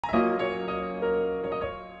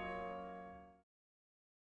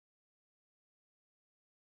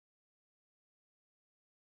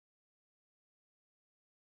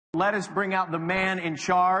Let us bring out the man in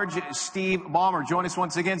charge, Steve Ballmer. Join us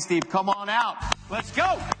once again, Steve. Come on out. Let's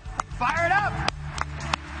go. Fire it up.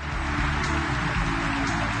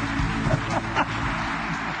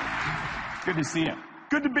 Good to see you.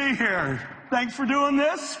 Good to be here. Thanks for doing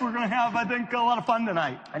this. We're going to have, I think, a lot of fun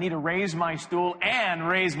tonight. I need to raise my stool and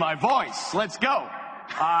raise my voice. Let's go.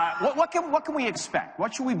 What can we expect?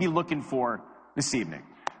 What should we be looking for this evening?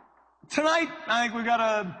 Tonight, I think we've got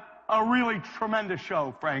a really tremendous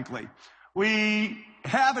show, frankly. We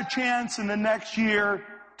have a chance in the next year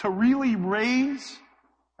to really raise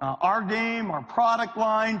our game, our product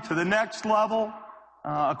line to the next level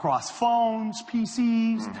across phones,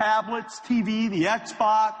 PCs, tablets, TV, the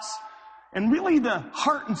Xbox. And really the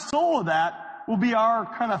heart and soul of that will be our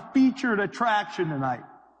kind of featured attraction tonight,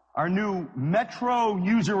 our new Metro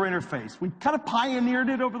user interface. We kind of pioneered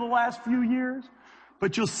it over the last few years,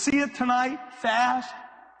 but you'll see it tonight, fast,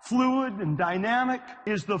 fluid, and dynamic.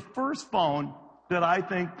 Is the first phone that I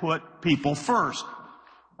think put people first.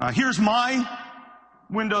 Here's my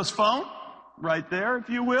Windows phone, right there, if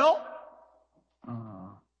you will.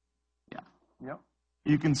 Yep.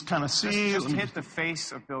 You can kind of see. Just hit the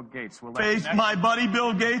face of Bill Gates. Face my buddy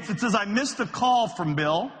Bill Gates. It says, I missed a call from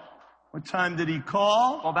Bill. What time did he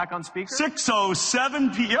call? Call back on speaker?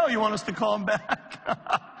 6:07 p.m. Oh, you want us to call him back?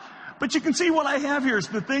 But you can see what I have here is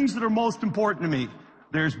the things that are most important to me.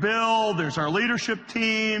 There's Bill, there's our leadership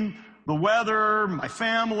team, the weather, my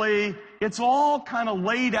family. It's all kind of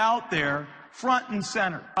laid out there, front and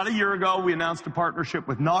center. About a year ago, we announced a partnership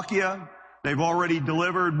with Nokia. They've already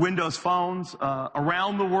delivered Windows phones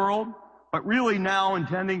around the world, but really now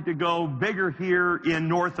intending to go bigger here in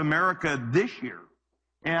North America this year.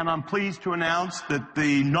 And I'm pleased to announce that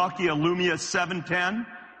the Nokia Lumia 710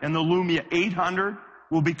 and the Lumia 800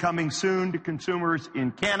 will be coming soon to consumers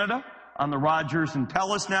in Canada on the Rogers and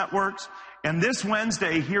Telus networks. And this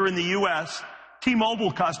Wednesday here in the U.S.,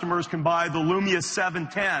 T-Mobile customers can buy the Lumia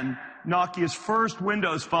 710, Nokia's first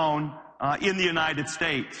Windows phone in the United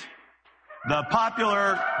States. The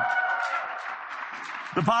popular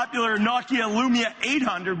Nokia Lumia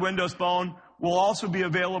 800 Windows phone will also be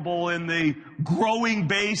available in the growing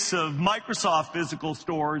base of Microsoft physical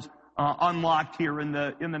stores unlocked here in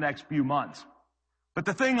the next few months. But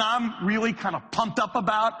the thing I'm really kind of pumped up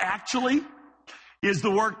about, actually, is the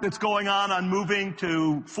work that's going on moving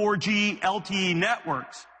to 4G LTE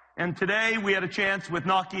networks. And today we had a chance with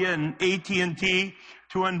Nokia and AT&T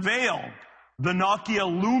to unveil the Nokia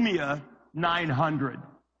Lumia 900.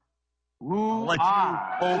 Ooh, Let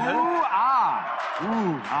ah. you hold it. Ooh, ah.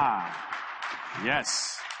 Ooh, ah.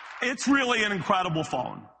 Yes. It's really an incredible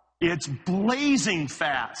phone. It's blazing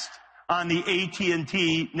fast on the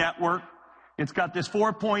AT&T network. It's got this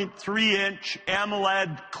 4.3-inch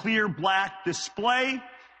AMOLED clear black display,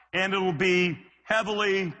 and it'll be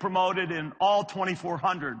heavily promoted in all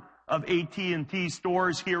 2,400 of AT&T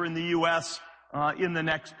stores here in the U.S. in the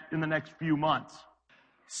next few months.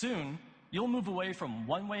 Soon, you'll move away from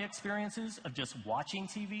one-way experiences of just watching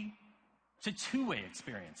TV to two-way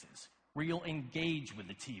experiences where you'll engage with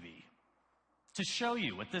the TV. To show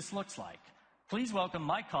you what this looks like, please welcome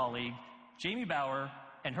my colleague, Jamie Bauer,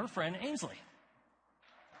 and her friend Ainsley.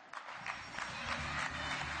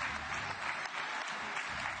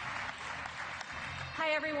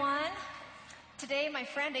 Hi, everyone. Today, my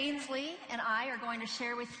friend Ainsley and I are going to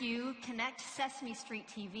share with you Connect Sesame Street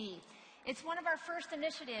TV. It's one of our first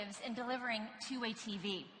initiatives in delivering two-way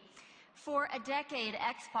TV. For a decade,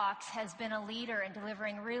 Xbox has been a leader in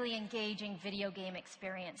delivering really engaging video game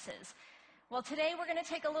experiences. Well, today we're going to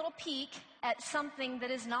take a little peek at something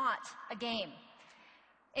that is not a game.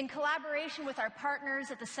 In collaboration with our partners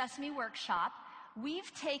at the Sesame Workshop,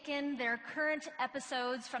 we've taken their current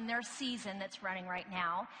episodes from their season that's running right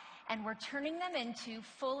now, and we're turning them into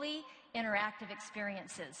fully interactive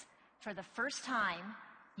experiences. For the first time,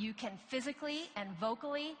 you can physically and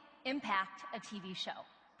vocally impact a TV show.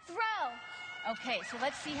 Throw! Okay, so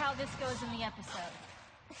let's see how this goes in the episode.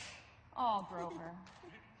 Oh, Grover.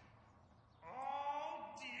 Oh,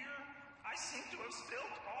 dear. I seem to have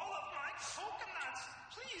spilled all of my coconuts.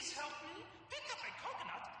 Please help me. Pick up a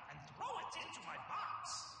coconut and throw it into my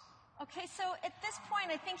box. Okay, so at this point,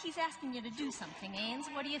 I think he's asking you to do something,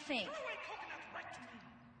 Ains. What do you think? Throw a coconut right to me.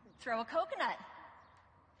 Throw a coconut.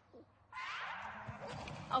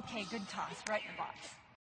 Okay, good toss. Right in the box.